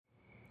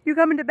You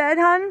coming to bed,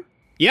 hon?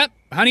 Yep,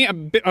 honey,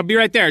 I'll be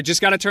right there.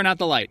 Just gotta turn out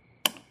the light.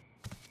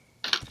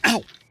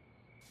 Ow!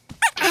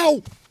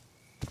 Ow!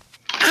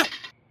 Ow!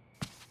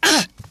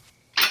 Ah!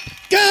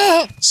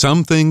 Gah!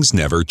 Some things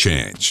never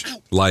change.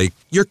 Like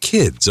your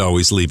kids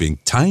always leaving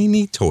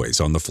tiny toys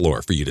on the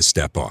floor for you to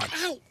step on.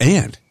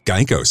 And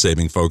Geico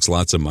saving folks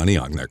lots of money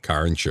on their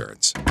car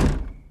insurance.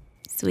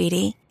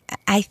 Sweetie,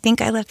 I think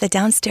I left the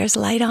downstairs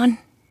light on.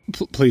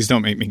 Please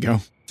don't make me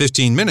go.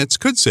 15 minutes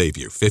could save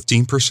you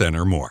 15%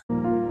 or more.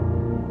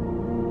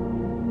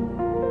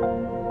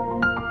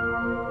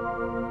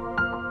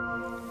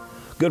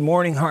 Good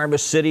morning,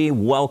 Harvest City.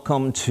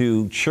 Welcome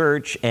to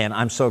church, and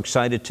I'm so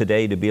excited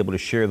today to be able to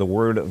share the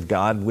Word of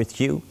God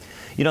with you.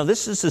 You know,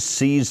 this is a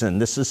season,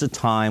 this is a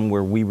time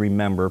where we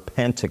remember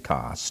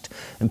Pentecost.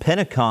 And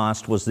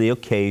Pentecost was the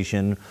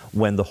occasion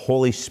when the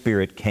Holy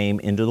Spirit came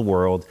into the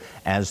world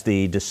as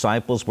the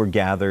disciples were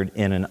gathered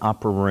in an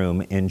upper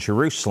room in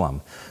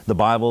Jerusalem. The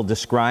Bible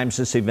describes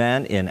this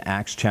event in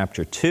Acts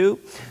chapter 2,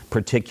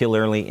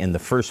 particularly in the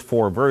first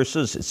 4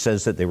 verses. It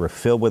says that they were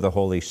filled with the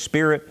Holy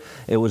Spirit.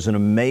 It was an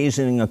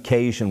amazing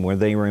occasion where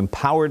they were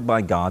empowered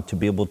by God to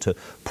be able to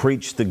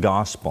preach the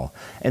gospel.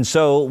 And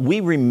so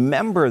we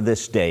remember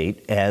this date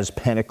as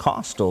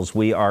Pentecostals.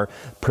 We are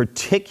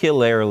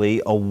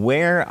particularly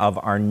aware of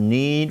our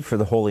need for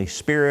the Holy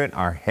Spirit,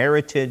 our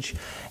heritage,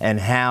 and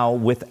how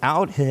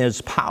without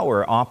His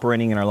power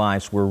operating in our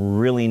lives, we're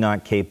really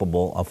not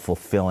capable of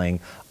fulfilling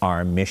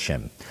our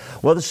mission.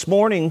 Well, this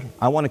morning,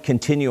 I want to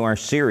continue our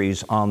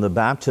series on the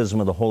baptism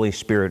of the Holy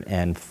Spirit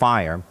and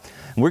fire.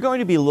 We're going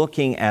to be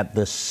looking at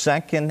the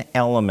second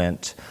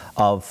element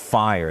of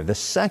fire, the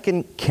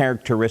second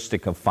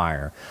characteristic of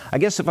fire. I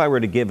guess if I were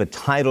to give a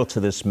title to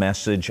this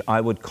message, I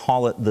would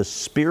call it the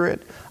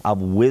Spirit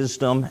of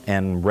Wisdom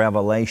and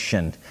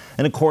Revelation.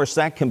 And of course,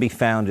 that can be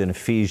found in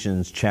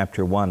Ephesians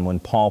chapter 1 when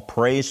Paul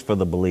prays for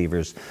the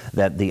believers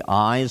that the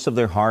eyes of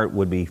their heart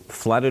would be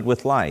flooded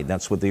with light.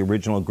 That's what the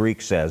original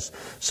Greek says,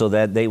 so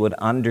that they would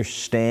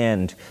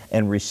understand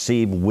and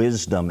receive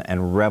wisdom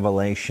and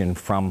revelation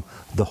from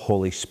the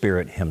Holy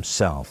Spirit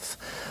Himself.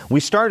 We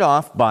start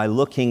off by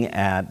looking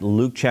at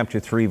Luke chapter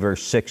 3,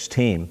 verse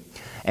 16.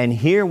 And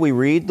here we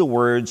read the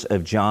words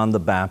of John the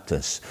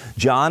Baptist.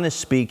 John is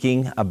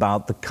speaking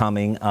about the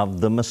coming of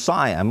the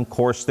Messiah. And of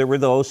course, there were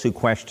those who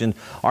questioned,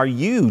 are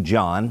you,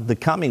 John, the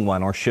coming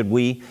one, or should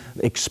we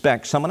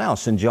expect someone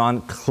else? And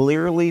John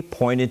clearly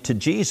pointed to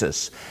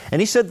Jesus.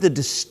 And he said the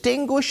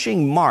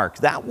distinguishing mark,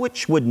 that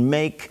which would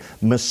make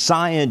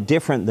Messiah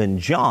different than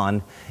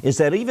John, is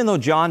that even though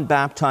John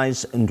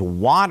baptized into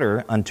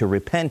water unto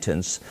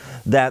repentance,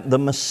 that the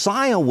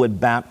Messiah would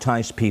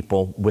baptize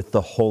people with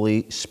the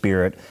Holy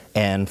Spirit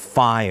and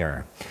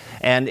fire.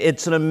 And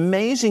it's an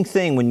amazing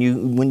thing when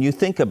you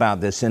think about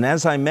this. And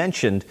as I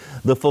mentioned,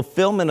 the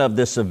fulfillment of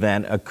this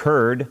event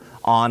occurred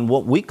on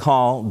what we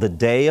call the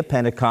day of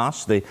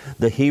Pentecost.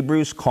 The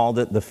Hebrews called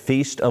it the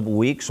Feast of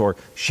Weeks, or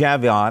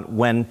Shavuot,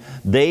 when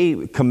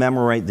they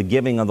commemorate the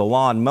giving of the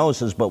law and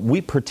Moses, but we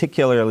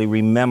particularly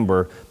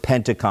remember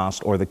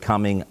Pentecost, or the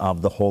coming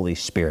of the Holy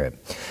Spirit.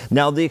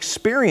 Now, the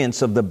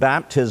experience of the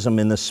baptism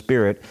in the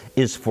Spirit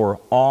is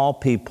for all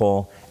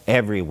people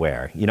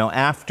everywhere. You know,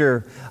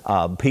 after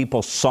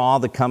people saw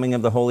the coming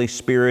of the Holy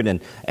Spirit,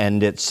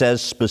 and it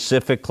says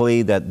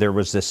specifically that there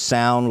was this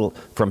sound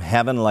from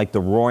heaven like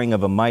the roaring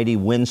of a mighty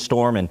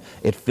windstorm, and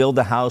it filled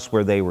the house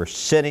where they were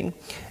sitting.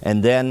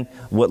 And then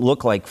what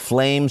looked like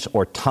flames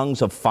or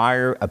tongues of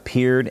fire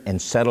appeared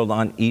and settled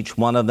on each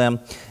one of them.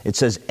 It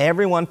says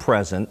everyone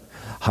present,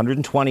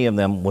 120 of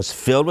them, was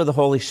filled with the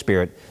Holy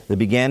Spirit. They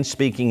began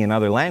speaking in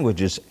other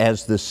languages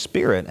as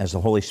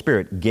the Holy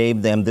Spirit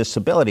gave them this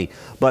ability.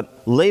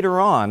 But later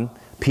on,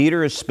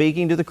 Peter is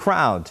speaking to the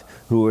crowd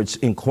who is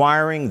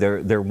inquiring.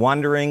 They're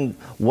wondering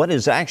what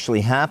is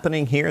actually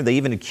happening here. They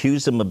even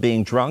accuse him of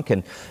being drunk.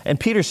 And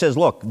Peter says,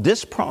 look,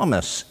 this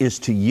promise is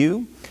to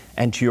you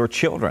and to your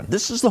children.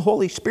 This is the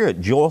Holy Spirit.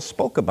 Joel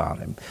spoke about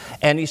him.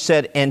 And he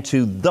said, and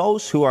to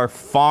those who are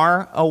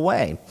far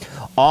away,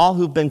 all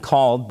who've been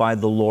called by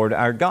the Lord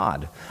our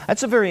God.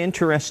 That's a very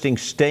interesting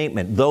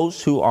statement,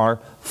 those who are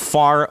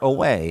far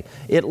away.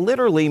 It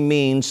literally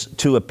means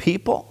to a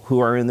people who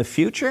are in the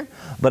future,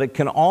 but it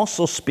can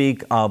also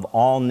speak of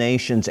all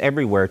nations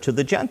everywhere, to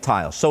the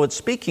Gentiles. So it's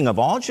speaking of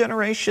all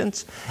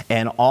generations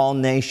and all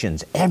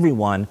nations,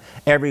 everyone,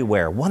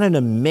 everywhere. What an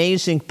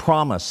amazing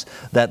promise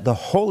that the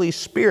Holy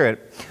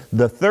Spirit,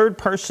 the third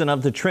person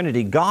of the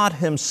Trinity, God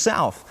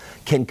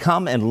Himself, can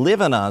come and live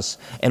in us,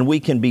 and we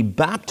can be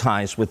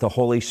baptized with the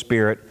Holy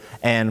Spirit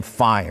and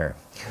fire.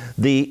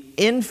 The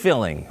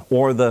infilling,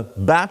 or the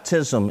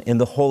baptism in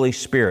the Holy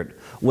Spirit,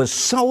 was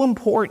so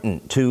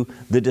important to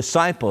the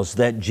disciples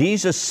that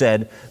Jesus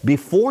said,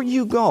 before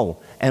you go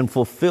and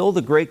fulfill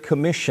the Great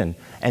Commission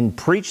and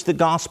preach the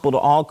gospel to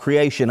all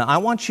creation, I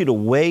want you to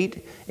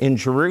wait in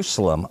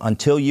Jerusalem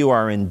until you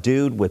are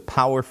endued with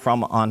power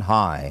from on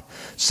high.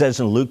 It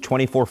says in Luke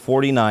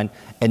 24:49,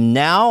 and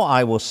now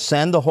I will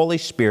send the Holy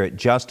Spirit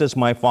just as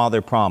my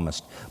Father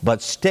promised,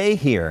 but stay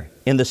here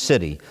in the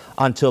city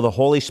until the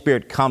Holy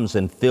Spirit comes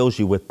and fills fills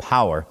you with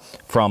power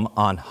from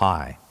on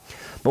high.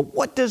 But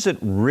what does it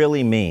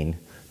really mean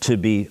to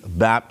be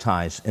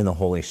baptized in the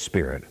Holy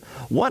Spirit?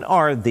 What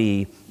are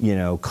the,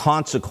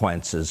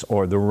 consequences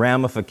or the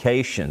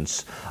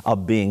ramifications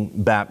of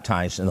being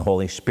baptized in the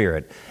Holy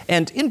Spirit?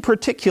 And in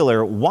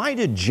particular, why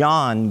did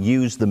John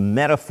use the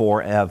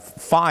metaphor of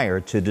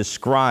fire to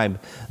describe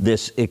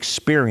this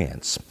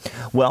experience?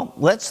 Well,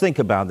 let's think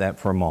about that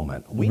for a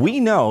moment. We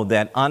know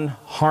that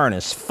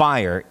unharnessed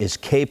fire is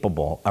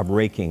capable of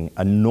wreaking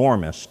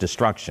enormous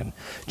destruction.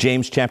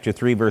 James chapter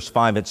 3, verse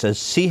 5, it says,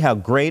 "See how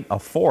great a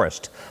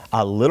forest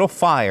a little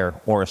fire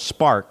or a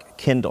spark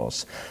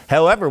kindles."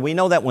 However, we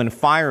know that when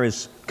fire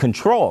is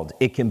controlled,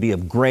 it can be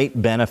of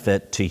great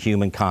benefit to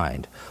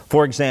humankind.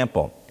 For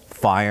example,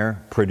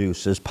 fire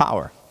produces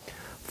power.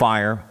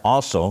 Fire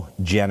also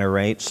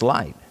generates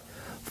light.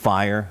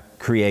 Fire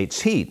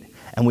creates heat.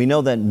 And we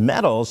know that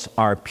metals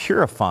are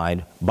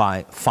purified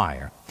by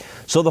fire.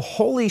 So the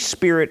Holy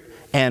Spirit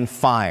and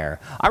fire.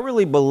 I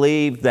really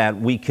believe that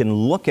we can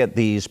look at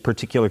these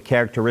particular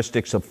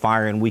characteristics of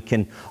fire and we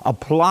can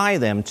apply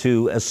them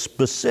to a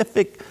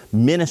specific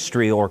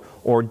ministry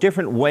or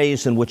different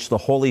ways in which the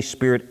Holy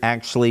Spirit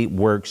actually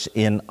works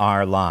in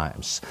our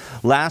lives.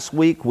 Last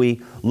week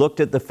we looked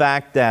at the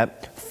fact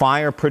that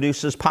fire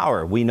produces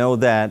power. We know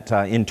that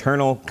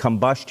internal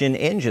combustion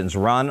engines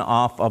run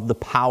off of the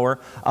power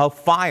of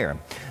fire.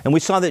 And we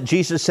saw that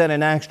Jesus said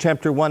in Acts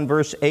chapter 1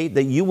 verse 8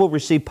 that you will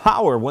receive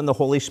power when the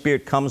Holy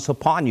Spirit comes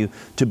upon you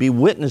to be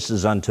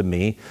witnesses unto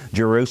me,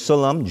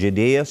 Jerusalem,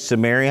 Judea,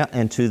 Samaria,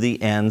 and to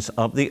the ends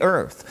of the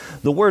earth.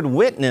 The word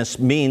witness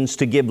means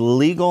to give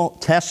legal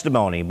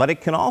testimony, but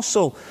it can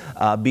also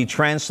be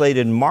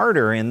translated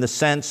martyr in the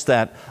sense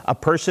that a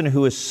person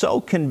who is so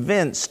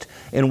convinced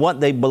in what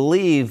they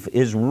believe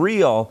is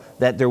real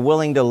that they're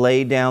willing to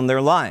lay down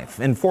their life.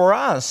 And for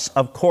us,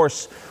 of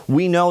course,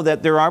 we know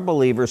that there are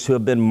believers who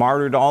have been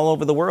martyred all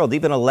over the world.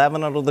 Even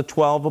 11 out of the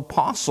 12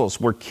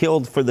 apostles were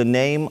killed for the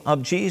name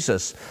of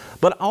Jesus.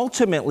 But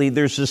ultimately,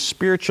 there's a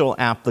spiritual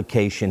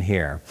application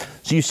here.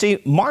 So you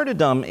see,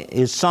 martyrdom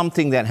is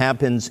something that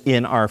happens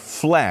in our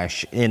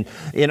flesh, in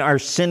our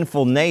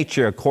sinful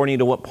nature, according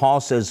to what Paul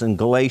says in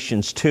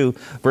Galatians 2,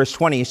 verse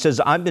 20. He says,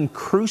 I've been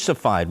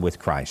crucified with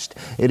Christ.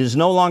 It is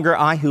no longer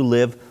I who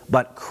live,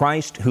 but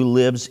Christ who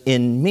lives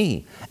in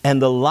me.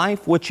 And the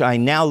life which I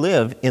now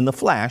live in the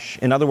flesh,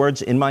 in other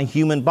words, in my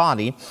human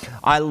body,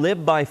 I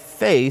live by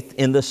faith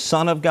in the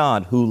Son of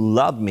God who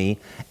loved me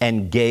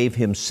and gave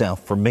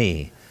himself for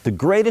me. The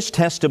greatest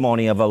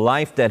testimony of a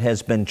life that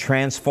has been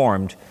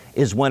transformed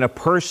is when a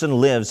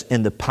person lives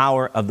in the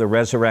power of the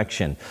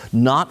resurrection,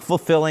 not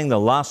fulfilling the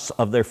lusts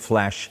of their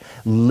flesh,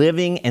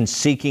 living and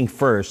seeking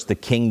first the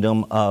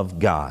kingdom of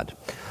God.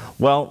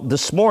 Well,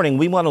 this morning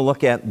we want to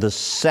look at the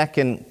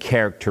second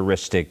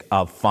characteristic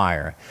of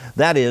fire.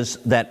 That is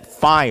that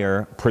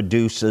fire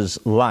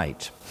produces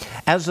light.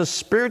 As a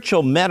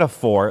spiritual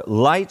metaphor,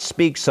 light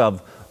speaks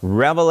of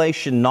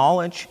revelation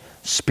knowledge,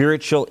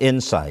 spiritual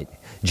insight.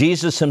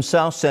 Jesus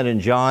himself said in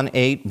John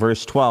 8,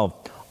 verse 12,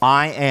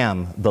 I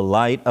am the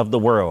light of the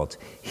world.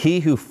 He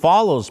who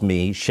follows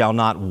me shall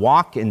not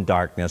walk in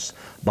darkness,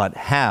 but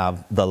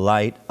have the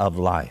light of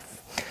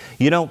life.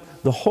 You know,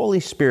 the Holy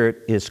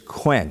Spirit is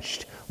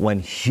quenched when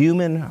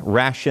human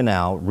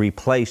rationale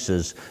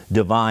replaces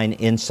divine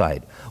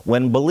insight.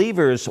 When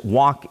believers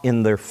walk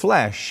in their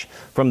flesh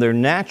from their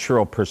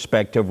natural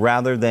perspective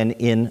rather than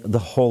in the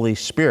Holy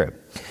Spirit.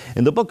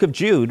 In the book of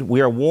Jude,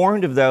 we are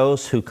warned of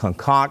those who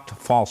concoct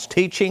false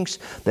teachings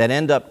that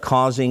end up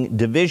causing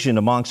division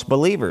amongst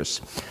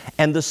believers.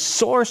 And the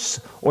source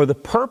or the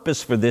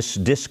purpose for this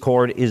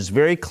discord is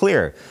very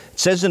clear. It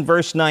says in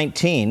verse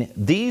 19,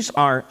 these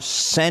are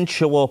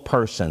sensual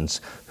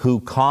persons who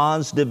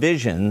cause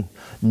division,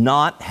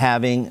 not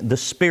having the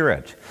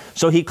Spirit.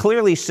 So he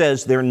clearly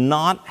says they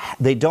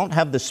don't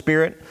have the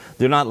Spirit.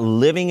 They're not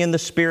living in the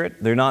Spirit.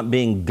 They're not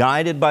being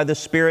guided by the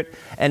Spirit.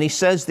 And he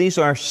says these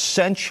are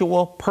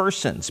sensual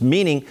persons,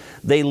 meaning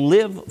they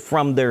live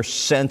from their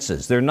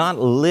senses. They're not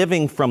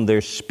living from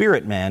their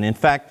spirit man. In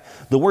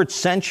fact, the word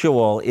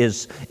sensual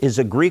is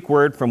a Greek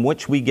word from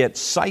which we get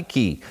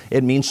psyche.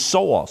 It means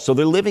soul. So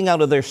they're living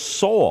out of their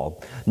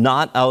soul,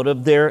 not out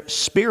of their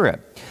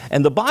spirit.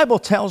 And the Bible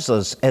tells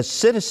us, as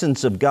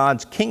citizens of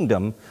God's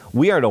kingdom,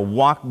 we are to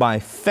walk by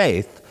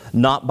faith,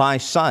 not by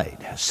sight.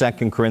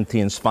 2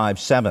 Corinthians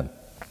 5:7.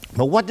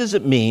 But what does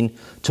it mean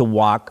to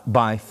walk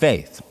by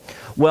faith?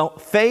 Well,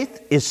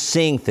 faith is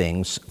seeing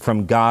things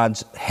from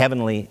God's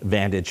heavenly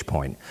vantage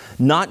point,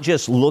 not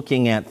just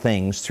looking at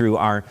things through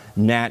our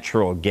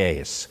natural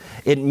gaze.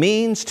 It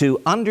means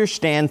to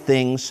understand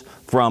things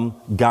from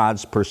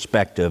God's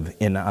perspective,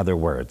 in other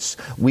words.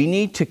 We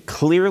need to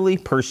clearly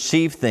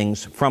perceive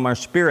things from our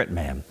spirit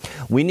man.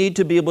 We need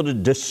to be able to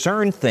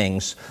discern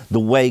things the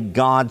way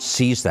God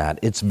sees that.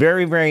 It's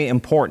very, very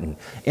important.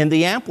 In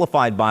the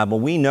Amplified Bible,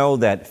 we know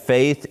that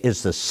faith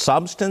is the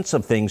substance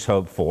of things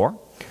hoped for.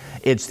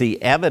 It's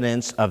the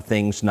evidence of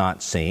things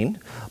not seen.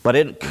 But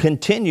it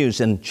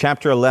continues in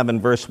chapter 11,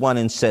 verse 1,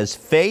 and says,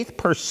 faith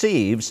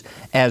perceives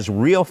as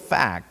real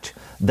fact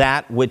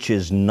that which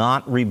is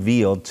not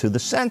revealed to the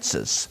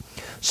senses.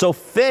 So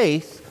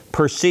faith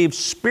perceives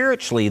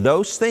spiritually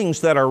those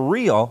things that are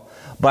real,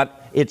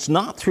 but it's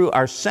not through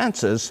our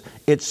senses,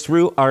 it's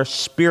through our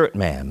spirit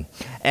man.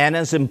 And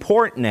as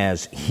important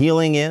as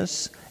healing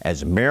is,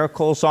 as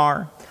miracles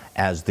are,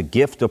 as the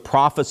gift of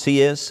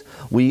prophecy is,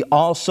 we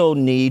also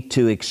need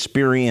to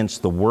experience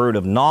the word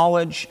of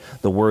knowledge,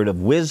 the word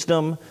of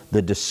wisdom,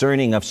 the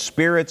discerning of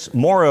spirits.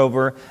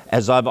 Moreover,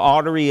 as I've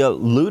already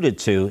alluded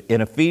to, in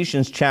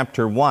Ephesians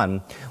chapter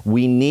 1,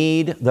 we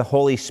need the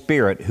Holy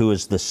Spirit, who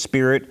is the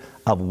Spirit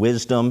of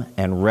wisdom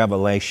and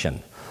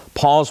revelation.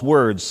 Paul's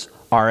words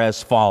are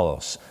as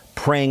follows,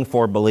 praying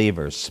for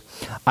believers.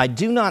 I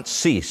do not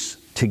cease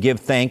to give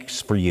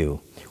thanks for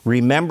you,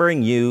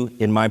 remembering you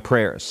in my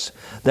prayers,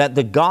 that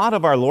the God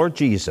of our Lord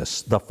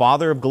Jesus, the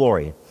Father of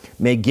glory,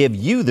 may give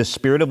you the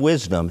spirit of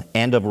wisdom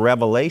and of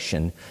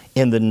revelation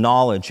in the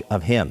knowledge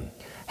of him,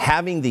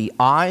 having the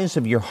eyes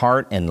of your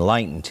heart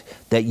enlightened,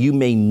 that you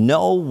may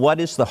know what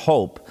is the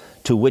hope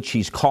to which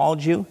he's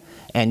called you,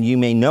 and you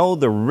may know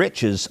the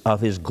riches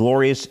of his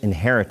glorious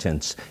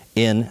inheritance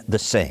in the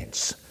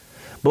saints.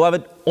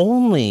 Beloved,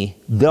 only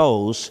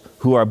those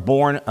who are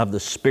born of the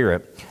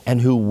Spirit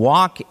and who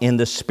walk in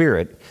the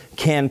Spirit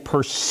can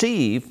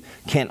perceive,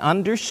 can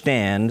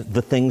understand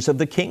the things of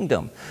the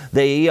kingdom.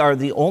 They are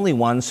the only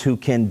ones who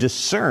can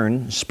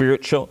discern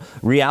spiritual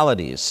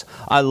realities.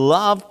 I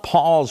love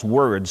Paul's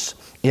words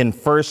in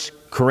 1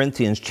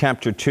 Corinthians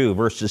chapter 2,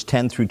 verses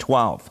 10 through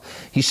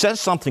 12. He says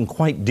something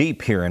quite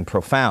deep here and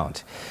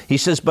profound. He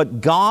says,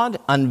 but God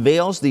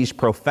unveils these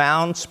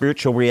profound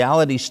spiritual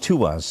realities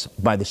to us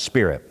by the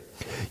Spirit.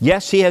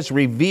 Yes, he has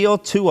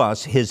revealed to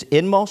us his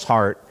inmost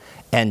heart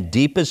and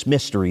deepest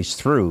mysteries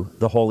through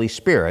the Holy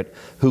Spirit,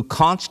 who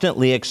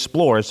constantly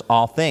explores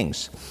all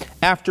things.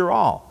 After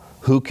all,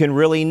 who can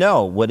really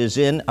know what is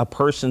in a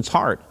person's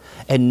heart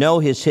and know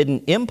his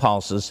hidden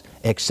impulses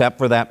except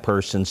for that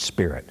person's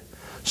spirit?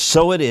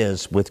 So it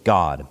is with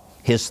God.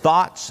 His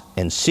thoughts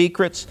and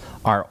secrets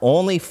are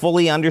only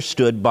fully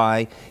understood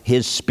by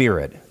his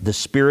Spirit, the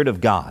Spirit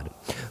of God.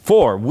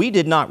 For we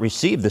did not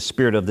receive the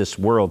spirit of this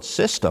world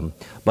system,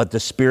 but the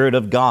Spirit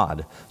of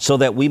God, so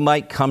that we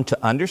might come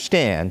to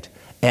understand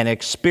and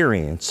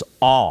experience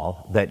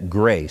all that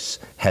grace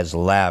has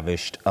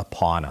lavished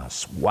upon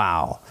us.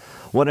 Wow,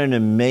 what an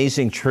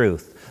amazing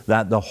truth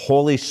that the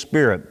Holy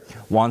Spirit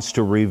wants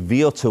to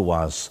reveal to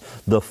us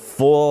the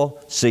full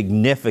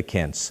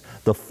significance,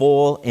 the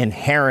full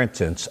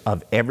inheritance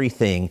of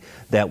everything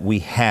that we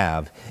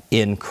have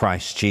in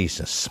Christ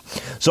Jesus.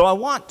 So I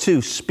want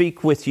to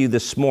speak with you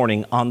this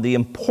morning on the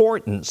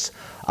importance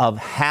of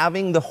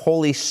having the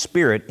Holy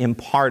Spirit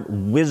impart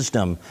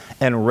wisdom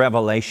and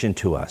revelation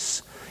to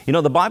us. You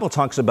know, the Bible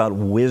talks about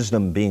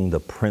wisdom being the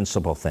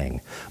principal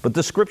thing, but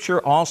the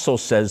Scripture also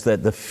says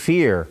that the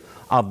fear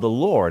of the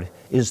Lord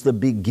is the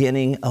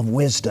beginning of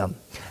wisdom.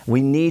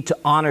 We need to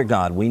honor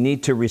God. We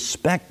need to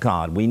respect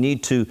God. We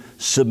need to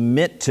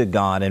submit to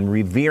God and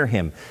revere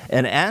him.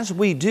 And as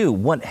we do,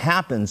 what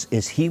happens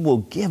is he will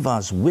give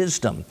us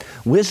wisdom.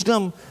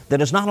 Wisdom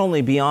that is not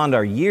only beyond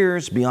our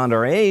years, beyond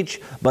our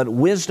age, but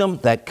wisdom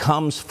that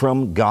comes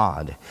from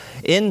God.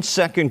 In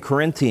 2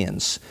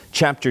 Corinthians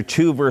chapter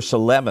 2, verse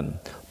 11,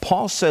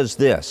 Paul says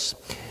this,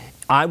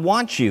 I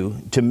want you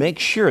to make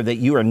sure that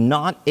you are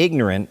not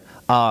ignorant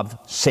of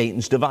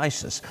Satan's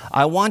devices.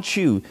 I want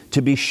you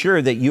to be sure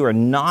that you are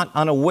not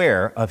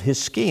unaware of his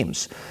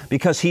schemes,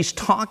 because he's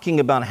talking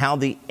about how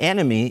the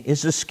enemy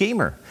is a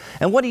schemer.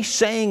 And what he's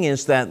saying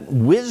is that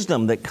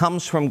wisdom that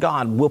comes from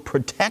God will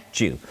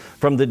protect you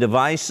from the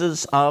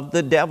devices of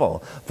the devil,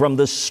 from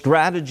the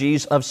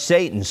strategies of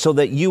Satan, so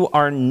that you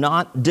are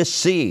not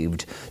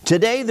deceived.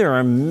 Today there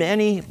are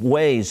many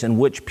ways in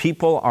which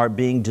people are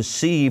being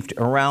deceived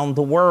around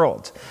the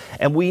world.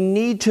 And we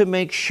need to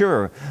make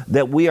sure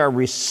that we are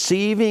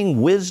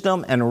receiving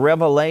wisdom and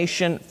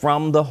revelation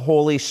from the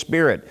Holy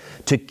Spirit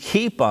to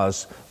keep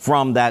us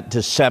from that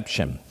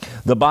deception.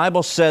 The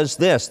Bible says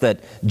this, that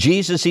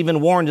Jesus even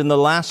warned in the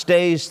last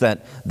days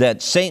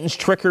that Satan's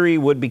trickery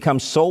would become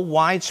so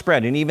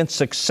widespread and even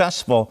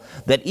successful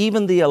that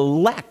even the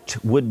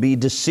elect would be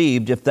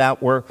deceived if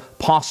that were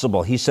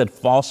possible. He said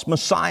false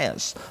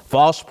messiahs,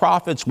 false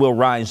prophets will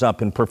rise up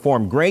and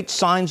perform great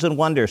signs and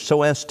wonders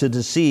so as to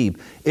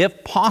deceive,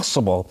 if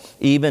possible,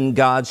 even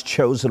God's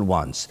chosen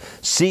ones.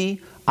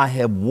 See, I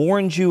have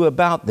warned you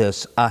about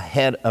this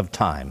ahead of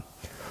time.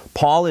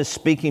 Paul is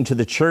speaking to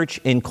the church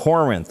in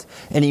Corinth,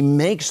 and he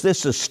makes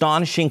this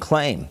astonishing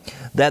claim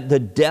that the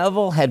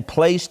devil had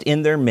placed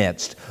in their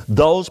midst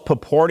those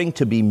purporting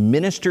to be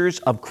ministers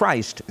of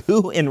Christ,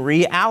 who in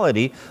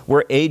reality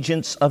were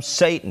agents of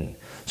Satan.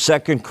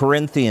 2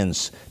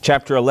 Corinthians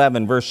chapter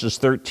 11, verses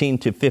 13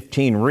 to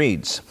 15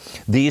 reads,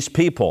 these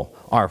people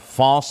are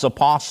false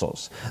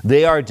apostles.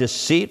 They are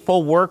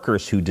deceitful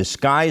workers who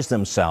disguise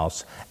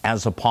themselves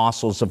as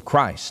apostles of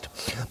Christ.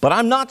 But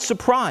I'm not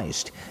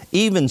surprised.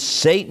 Even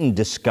Satan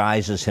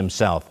disguises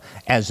himself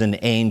as an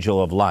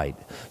angel of light.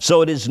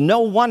 So it is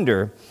no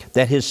wonder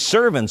that his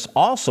servants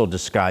also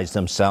disguise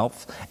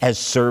themselves as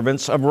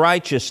servants of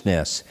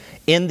righteousness.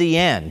 In the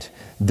end,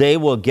 they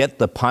will get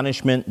the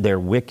punishment their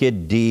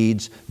wicked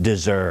deeds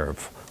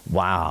deserve.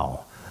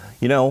 Wow.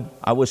 You know,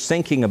 I was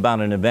thinking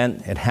about an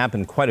event that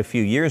happened quite a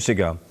few years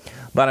ago,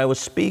 but I was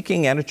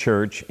speaking at a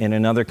church in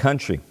another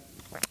country.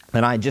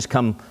 And I had just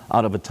come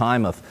out of a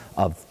time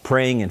of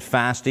praying and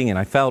fasting, and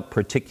I felt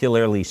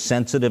particularly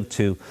sensitive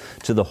to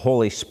the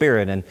Holy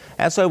Spirit. And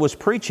as I was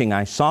preaching,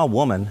 I saw a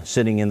woman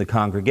sitting in the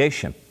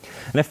congregation.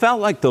 And I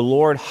felt like the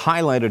Lord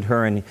highlighted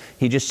her, and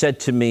He just said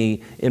to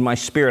me in my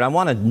spirit, I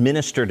want to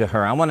minister to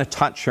her. I want to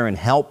touch her and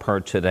help her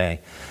today.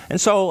 And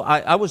so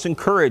I was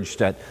encouraged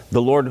that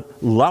the Lord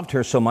loved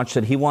her so much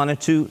that He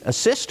wanted to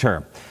assist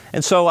her.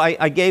 And so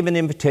I gave an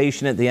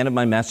invitation at the end of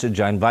my message.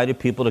 I invited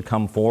people to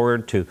come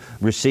forward to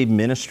receive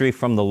ministry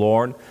from the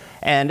Lord.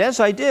 And as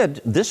I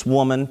did, this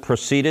woman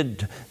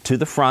proceeded to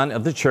the front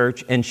of the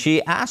church, and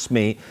she asked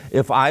me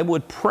if I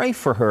would pray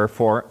for her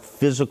for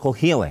physical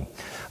healing.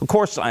 Of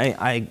course,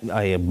 I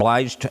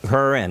obliged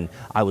her, and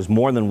I was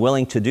more than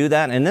willing to do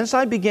that. And as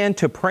I began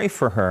to pray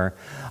for her,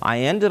 I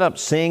ended up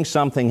seeing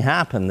something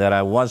happen that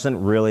I wasn't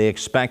really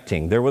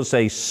expecting. There was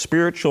a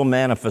spiritual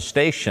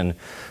manifestation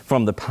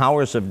from the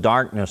powers of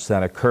darkness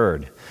that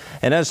occurred.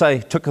 And as I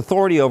took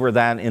authority over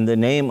that in the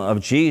name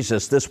of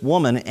Jesus, this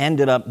woman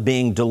ended up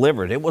being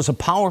delivered. It was a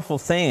powerful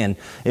thing, and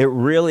it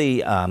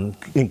really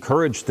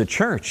encouraged the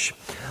church.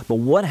 But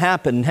what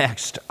happened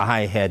next,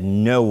 I had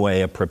no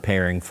way of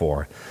preparing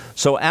for.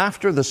 So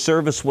after the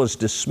service was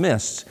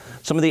dismissed,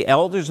 some of the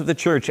elders of the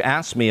church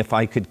asked me if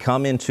I could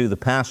come into the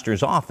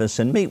pastor's office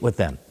and meet with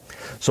them.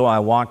 So I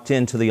walked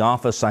into the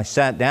office, I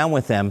sat down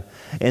with them,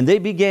 and they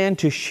began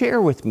to share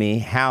with me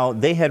how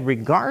they had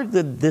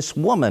regarded this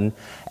woman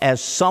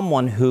as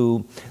someone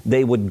who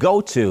they would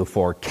go to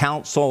for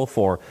counsel,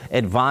 for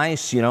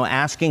advice,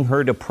 asking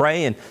her to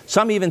pray. And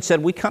some even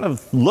said we kind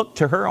of looked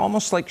to her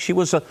almost like she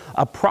was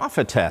a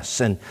prophetess.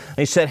 And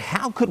they said,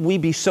 how could we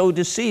be so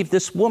deceived?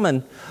 This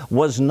woman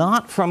was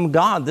not from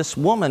God. This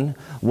woman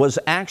was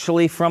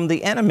actually from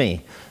the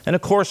enemy. And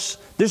of course,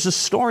 there's a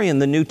story in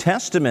the New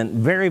Testament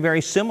very,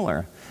 very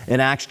similar. In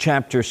Acts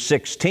chapter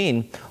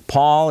 16,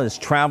 Paul is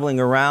traveling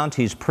around,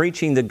 he's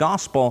preaching the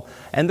gospel,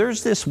 and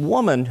there's this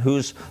woman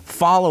who's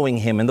following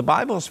him. And the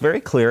Bible is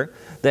very clear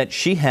that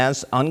she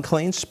has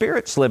unclean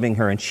spirits living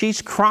her, and she's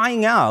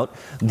crying out,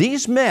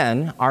 these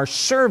men are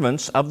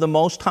servants of the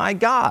Most High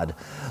God.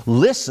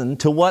 Listen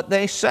to what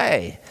they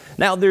say.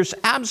 Now, there's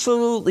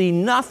absolutely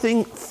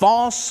nothing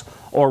false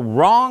or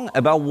wrong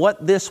about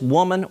what this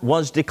woman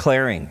was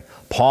declaring.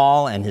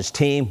 Paul and his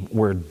team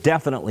were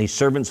definitely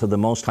servants of the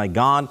Most High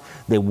God.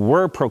 They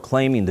were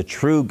proclaiming the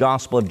true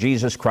gospel of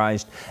Jesus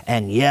Christ.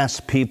 And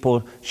yes,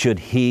 people should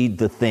heed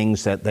the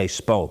things that they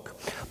spoke.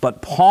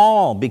 But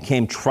Paul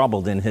became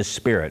troubled in his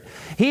spirit.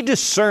 He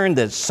discerned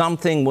that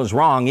something was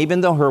wrong,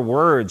 even though her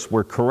words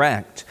were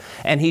correct.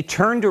 And he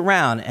turned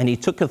around and he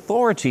took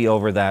authority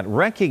over that,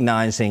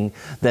 recognizing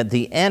that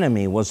the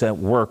enemy was at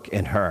work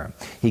in her.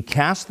 He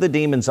cast the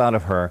demons out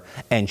of her,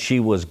 and she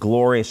was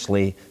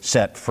gloriously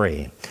set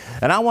free.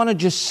 And I want to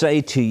just say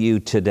to you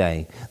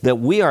today that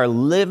we are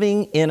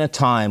living in a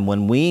time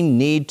when we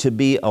need to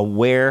be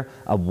aware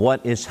of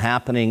what is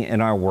happening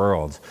in our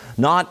world.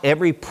 Not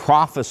every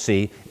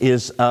prophecy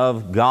is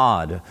of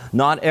God.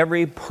 Not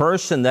every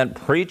person that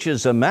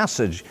preaches a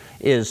message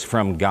is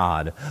from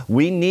God.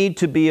 We need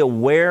to be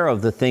aware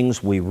of the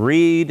things we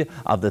read,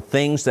 of the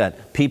things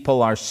that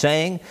people are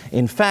saying.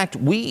 In fact,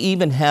 we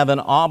even have an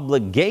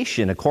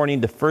obligation,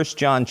 according to 1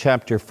 John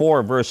chapter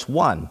 4, verse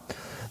 1.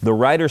 The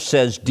writer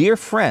says, "Dear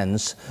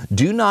friends,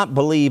 do not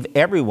believe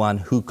everyone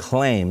who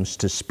claims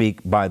to speak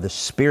by the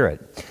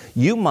Spirit.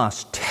 You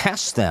must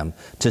test them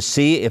to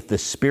see if the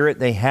spirit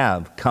they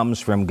have comes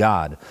from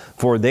God,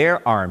 for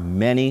there are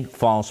many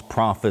false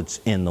prophets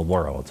in the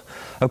world."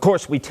 Of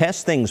course, we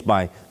test things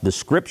by the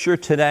Scripture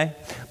today,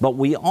 but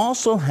we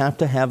also have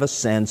to have a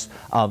sense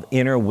of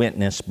inner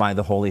witness by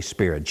the Holy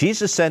Spirit.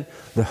 Jesus said,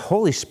 the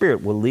Holy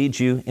Spirit will lead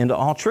you into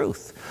all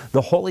truth.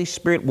 The Holy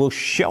Spirit will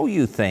show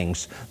you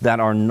things that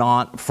are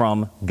not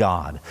from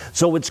God.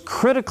 So it's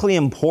critically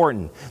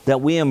important that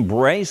we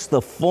embrace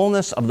the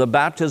fullness of the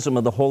baptism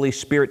of the Holy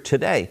Spirit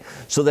today,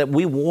 so that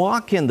we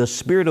walk in the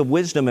spirit of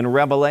wisdom and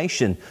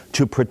revelation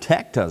to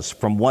protect us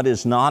from what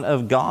is not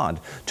of God,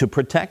 to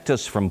protect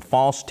us from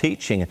false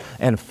teaching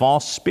and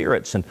false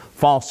spirits and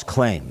false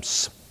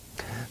claims.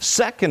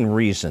 Second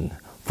reason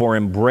for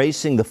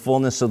embracing the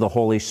fullness of the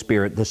Holy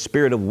Spirit, the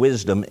spirit of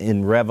wisdom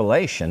in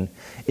revelation,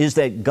 is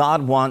that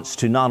God wants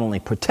to not only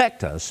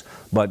protect us,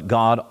 but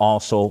God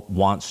also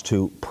wants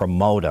to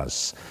promote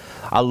us.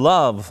 I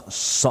love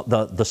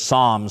the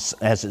Psalms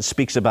as it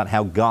speaks about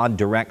how God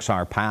directs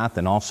our path,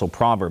 and also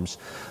Proverbs.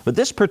 But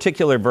this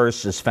particular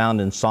verse is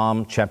found in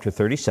Psalm chapter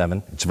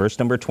 37. It's verse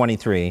number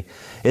 23.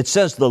 It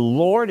says, "The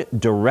Lord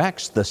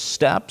directs the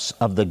steps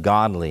of the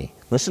godly,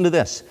 listen to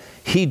this,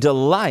 He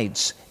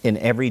delights in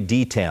every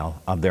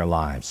detail of their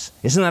lives.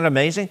 Isn't that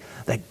amazing?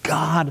 That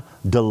God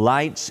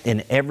delights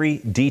in every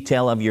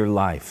detail of your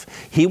life.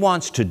 He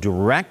wants to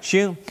direct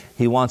you.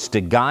 He wants to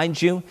guide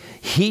you.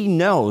 He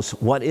knows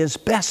what is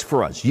best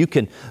for us. You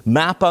can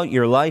map out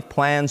your life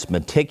plans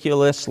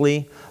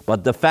meticulously,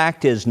 but the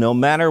fact is, no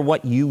matter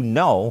what you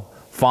know,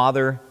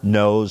 Father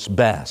knows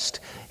best.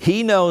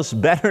 He knows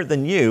better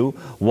than you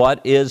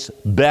what is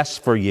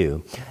best for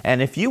you.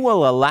 And if you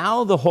will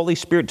allow the Holy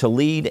Spirit to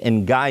lead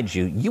and guide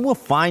you, you will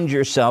find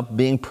yourself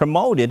being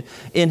promoted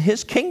in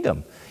His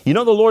kingdom. You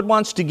know, the Lord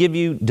wants to give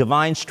you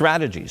divine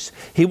strategies.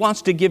 He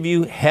wants to give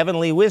you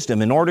heavenly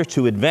wisdom in order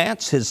to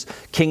advance His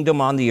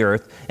kingdom on the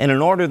earth and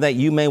in order that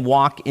you may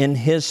walk in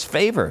His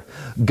favor.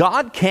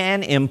 God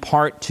can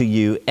impart to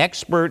you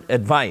expert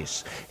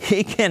advice.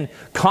 He can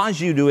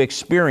cause you to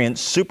experience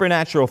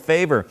supernatural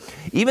favor,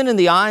 even in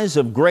the eyes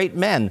of great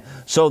men,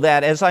 so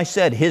that, as I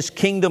said, His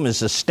kingdom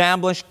is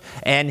established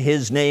and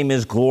His name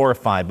is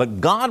glorified.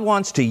 But God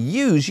wants to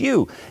use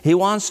you. He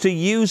wants to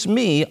use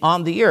me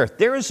on the earth.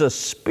 There is a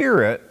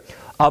spirit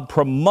of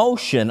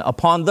promotion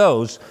upon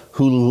those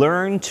who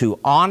learn to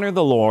honor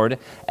the Lord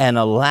and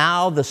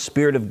allow the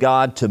Spirit of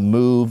God to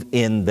move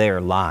in their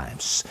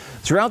lives.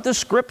 Throughout the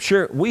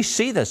Scripture, we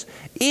see this.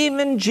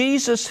 Even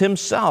Jesus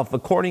Himself,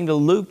 according to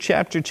Luke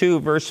chapter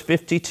 2, verse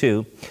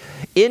 52,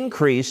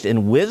 increased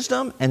in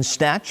wisdom and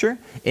stature,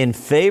 in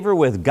favor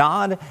with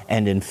God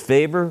and in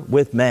favor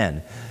with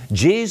men.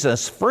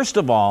 Jesus, first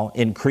of all,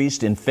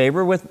 increased in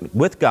favor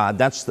with God.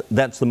 That's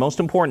the most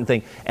important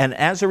thing. And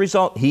as a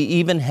result, He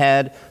even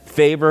had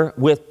favor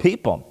with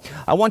people.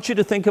 I want you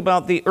to think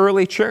about the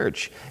early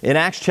church. In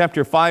Acts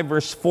chapter 5,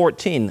 verse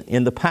 14,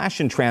 in the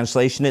Passion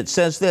Translation, it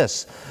says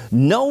this,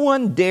 "No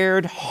one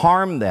dared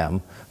harm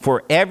them,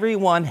 for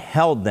everyone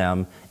held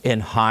them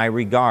in high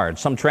regard."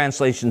 Some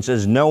translation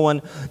says no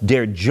one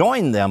dared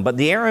join them, but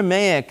the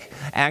Aramaic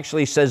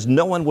actually says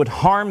no one would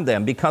harm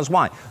them. Because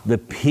why? The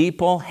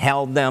people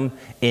held them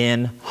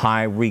in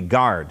high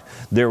regard.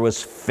 There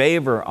was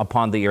favor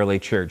upon the early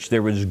church.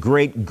 There was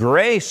great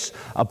grace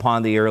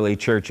upon the early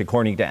church,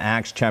 according to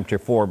Acts chapter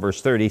 4,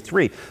 verse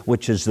 33,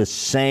 which is the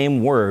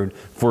same word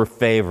for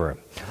favor.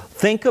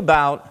 Think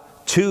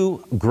about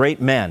two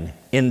great men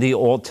in the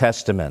Old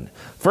Testament.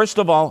 First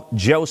of all,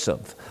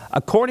 Joseph.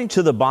 According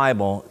to the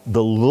Bible,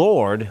 the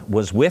Lord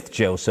was with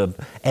Joseph,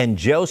 and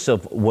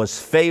Joseph was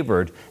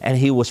favored, and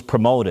he was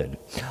promoted.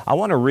 I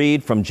want to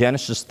read from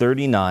Genesis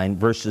 39,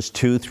 verses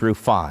 2 through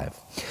 5.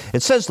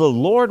 It says, "The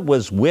Lord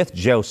was with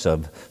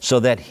Joseph so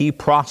that he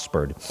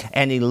prospered,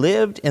 and he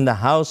lived in the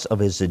house of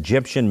his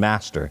Egyptian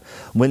master.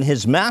 When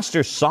his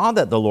master saw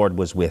that the Lord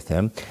was with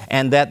him,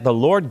 and that the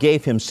Lord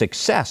gave him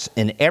success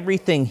in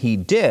everything he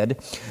did,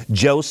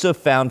 Joseph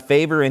found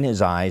favor in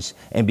his eyes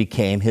and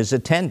became his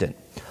attendant.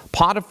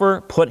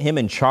 Potiphar put him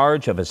in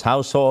charge of his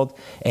household,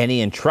 and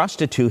he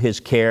entrusted to his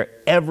care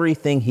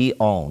everything he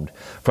owned.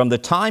 From the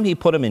time he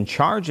put him in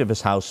charge of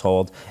his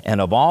household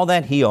and of all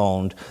that he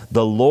owned,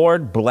 the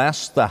Lord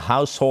blessed the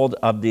household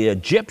of the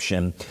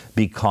Egyptian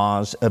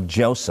because of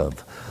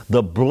Joseph.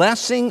 The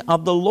blessing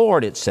of the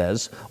Lord," it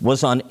says,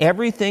 "was on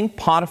everything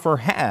Potiphar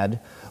had,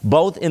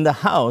 both in the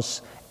house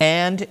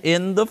and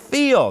in the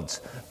fields,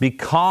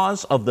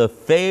 because of the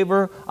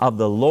favor of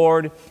the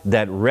Lord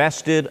that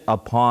rested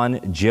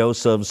upon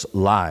Joseph's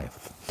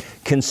life."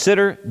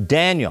 Consider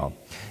Daniel.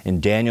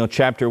 In Daniel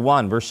chapter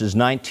 1, verses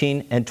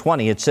 19 and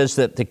 20, it says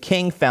that the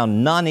king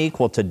found none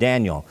equal to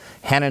Daniel,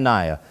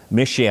 Hananiah,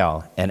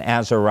 Mishael, and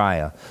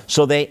Azariah.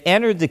 So they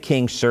entered the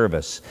king's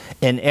service.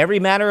 In every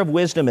matter of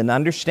wisdom and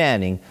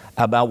understanding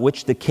about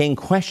which the king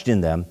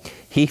questioned them,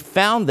 he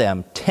found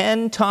them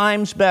 10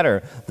 times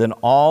better than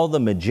all the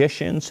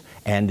magicians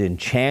and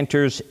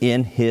enchanters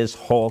in his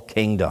whole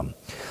kingdom.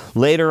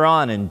 Later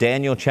on in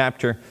Daniel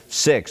chapter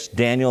 6,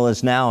 Daniel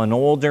is now an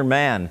older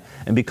man.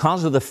 And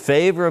because of the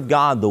favor of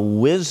God, the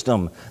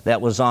wisdom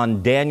that was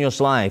on Daniel's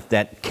life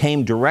that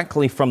came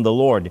directly from the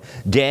Lord,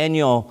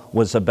 Daniel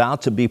was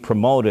about to be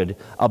promoted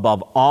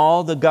above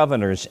all the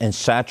governors and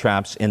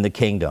satraps in the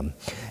kingdom.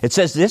 It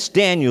says this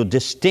Daniel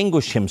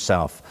distinguished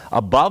himself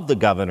above the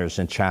governors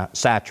and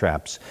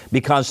satraps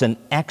because an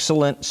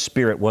excellent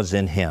spirit was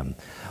in him.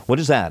 What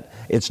is that?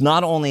 It's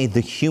not only the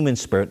human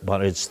spirit,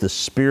 but it's the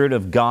Spirit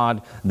of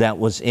God that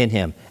was in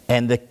him.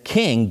 And the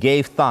king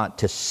gave thought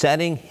to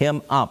setting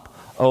him up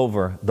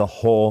over the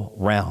whole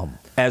realm.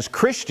 As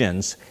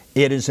Christians,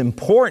 it is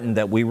important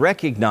that we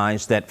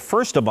recognize that,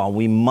 first of all,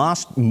 we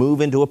must move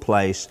into a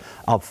place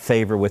of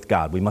favor with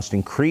God. We must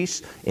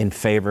increase in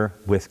favor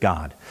with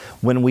God.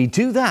 When we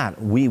do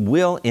that, we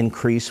will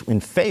increase in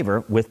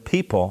favor with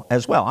people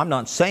as well. I'm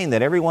not saying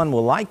that everyone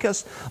will like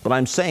us, but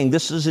I'm saying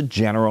this is a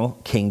general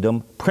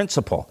kingdom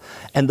principle.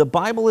 And the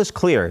Bible is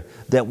clear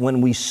that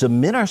when we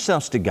submit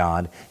ourselves to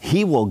God,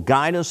 He will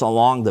guide us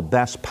along the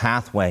best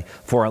pathway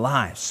for our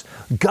lives.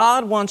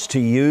 God wants to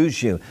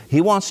use you. He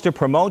wants to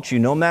promote you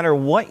no matter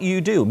what what you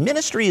do.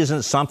 Ministry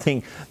isn't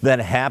something that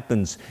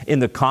happens in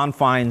the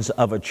confines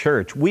of a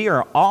church. We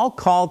are all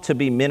called to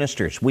be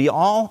ministers. We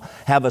all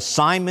have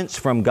assignments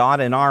from God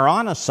and are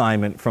on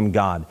assignment from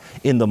God.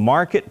 In the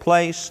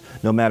marketplace,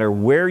 no matter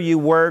where you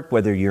work,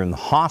 whether you're in the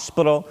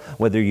hospital,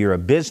 whether you're a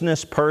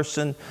business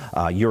person,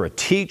 you're a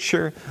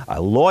teacher,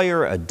 a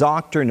lawyer, a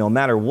doctor, no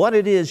matter what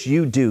it is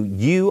you do,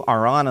 you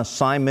are on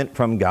assignment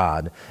from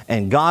God.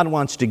 And God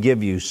wants to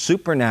give you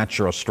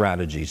supernatural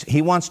strategies.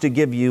 He wants to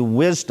give you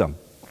wisdom.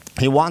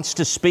 He wants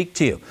to speak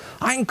to you.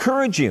 I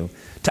encourage you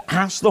to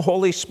ask the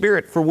Holy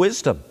Spirit for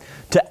wisdom,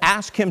 to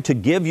ask Him to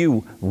give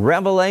you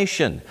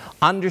revelation,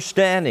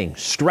 understanding,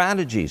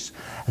 strategies,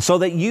 so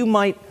that you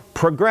might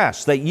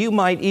progress, that you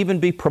might even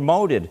be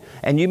promoted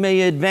and you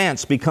may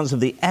advance because of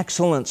the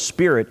excellent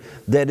spirit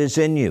that is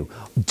in you.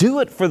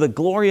 Do it for the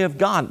glory of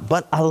God,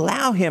 but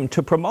allow Him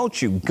to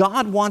promote you.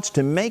 God wants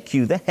to make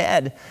you the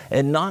head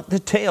and not the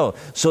tail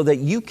so that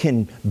you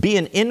can be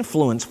an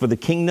influence for the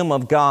kingdom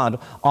of God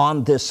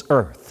on this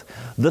earth.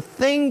 The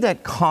thing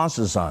that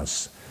causes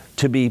us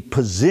to be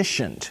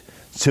positioned,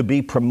 to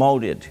be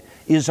promoted,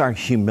 is our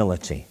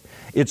humility.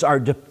 It's our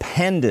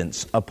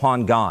dependence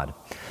upon God.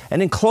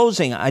 And in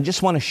closing, I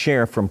just want to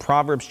share from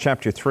Proverbs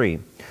chapter 3.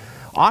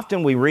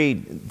 Often we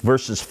read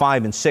verses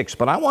 5 and 6,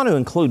 but I want to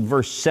include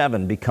verse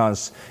 7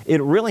 because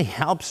it really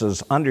helps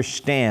us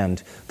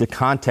understand the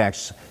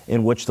context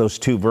in which those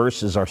two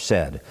verses are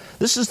said.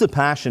 This is the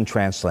Passion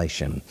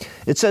Translation.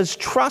 It says,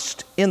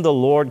 "Trust in the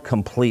Lord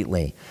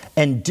completely,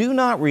 and do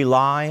not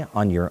rely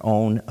on your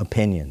own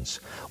opinions.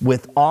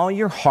 With all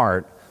your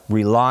heart,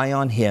 rely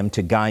on Him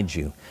to guide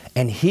you,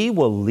 and He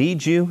will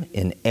lead you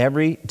in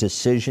every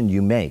decision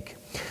you make.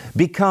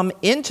 Become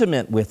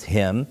intimate with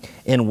Him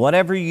in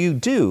whatever you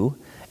do,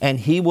 and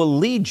He will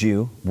lead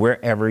you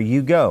wherever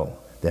you go."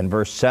 Then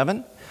verse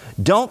 7,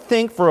 "Don't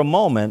think for a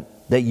moment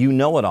that you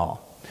know it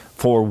all,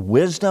 for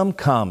wisdom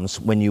comes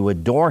when you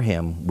adore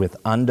Him with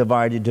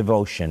undivided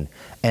devotion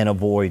and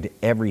avoid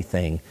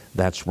everything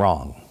that's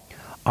wrong."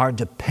 Our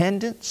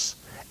dependence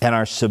and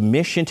our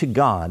submission to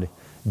God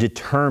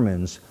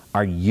determines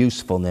our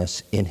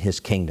usefulness in His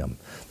kingdom.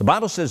 The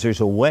Bible says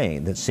there's a way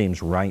that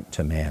seems right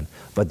to man,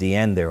 but the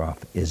end thereof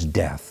is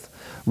death.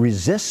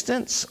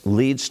 Resistance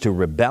leads to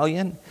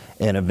rebellion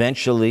and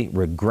eventually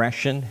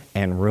regression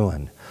and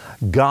ruin.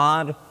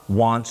 God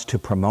wants to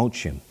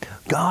promote you.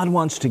 God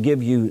wants to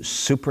give you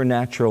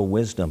supernatural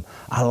wisdom.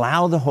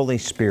 Allow the Holy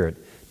Spirit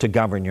to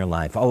govern your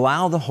life.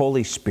 Allow the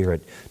Holy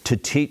Spirit to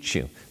teach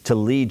you, to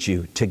lead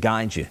you, to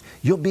guide you.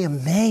 You'll be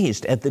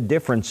amazed at the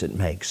difference it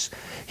makes.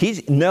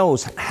 He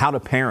knows how to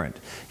parent.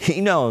 He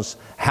knows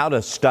how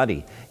to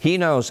study. He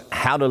knows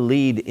how to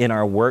lead in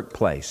our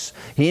workplace.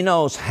 He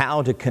knows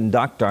how to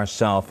conduct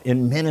ourselves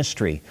in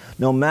ministry.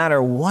 No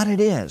matter what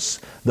it is,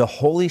 the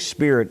Holy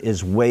Spirit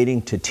is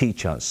waiting to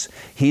teach us.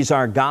 He's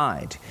our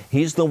guide.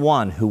 He's the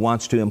one who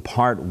wants to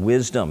impart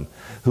wisdom,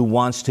 who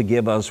wants to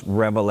give us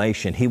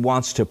revelation. He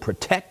wants to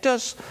protect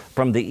us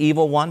from the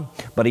evil one,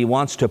 but He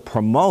wants to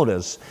promote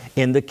us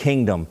in the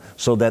kingdom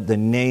so that the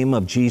name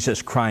of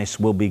Jesus Christ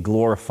will be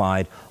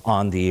glorified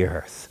on the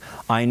earth.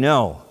 I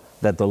know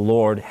that the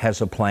Lord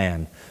has a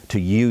plan to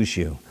use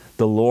you.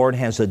 The Lord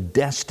has a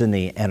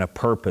destiny and a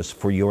purpose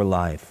for your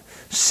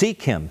life.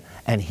 Seek Him,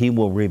 and He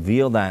will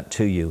reveal that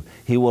to you.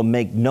 He will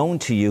make known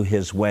to you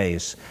His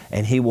ways,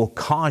 and He will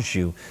cause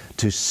you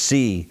to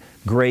see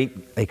great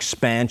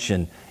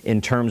expansion in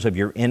terms of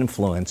your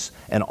influence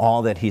and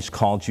all that He's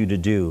called you to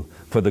do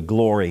for the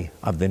glory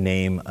of the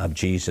name of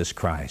Jesus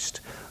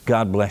Christ.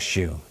 God bless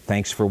you.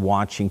 Thanks for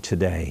watching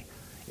today.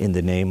 In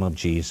the name of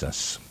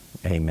Jesus,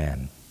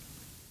 amen.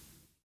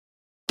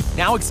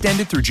 Now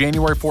extended through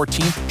January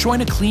 14th, join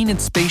a clean and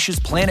spacious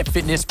Planet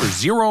Fitness for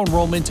zero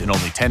enrollment and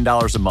only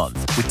 $10 a month.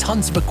 With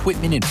tons of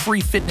equipment and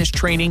free fitness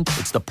training,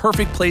 it's the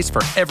perfect place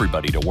for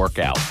everybody to work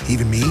out.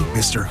 Even me,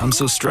 mister. I'm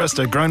so stressed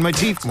I grind my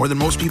teeth more than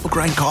most people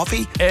grind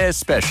coffee.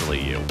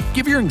 Especially you.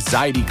 Give your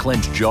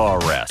anxiety-clenched jaw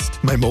a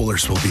rest. My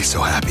molars will be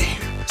so happy.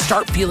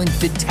 Start feeling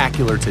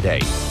fit-tacular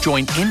today.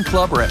 Join in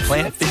club or at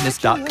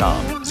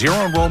planetfitness.com. Zero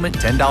enrollment,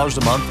 $10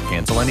 a month,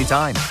 cancel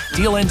anytime.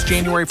 Deal ends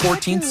January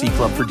 14th. See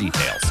club for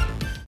details.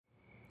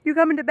 You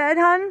coming to bed,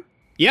 hon?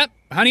 Yep,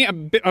 honey,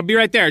 I'll be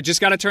right there.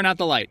 Just gotta turn out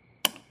the light.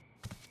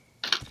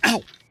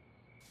 Ow!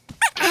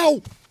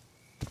 Ow!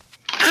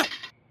 Ow!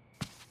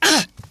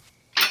 Ah!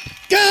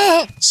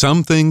 Gah!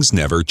 Some things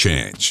never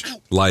change.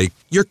 Like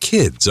your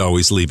kids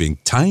always leaving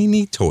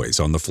tiny toys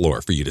on the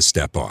floor for you to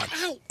step on.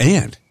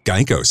 And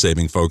Geico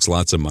saving folks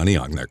lots of money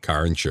on their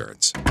car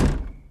insurance.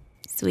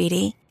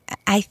 Sweetie,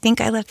 I think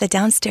I left the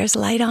downstairs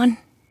light on.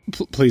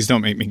 Please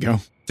don't make me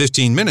go.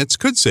 15 minutes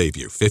could save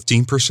you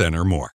 15% or more.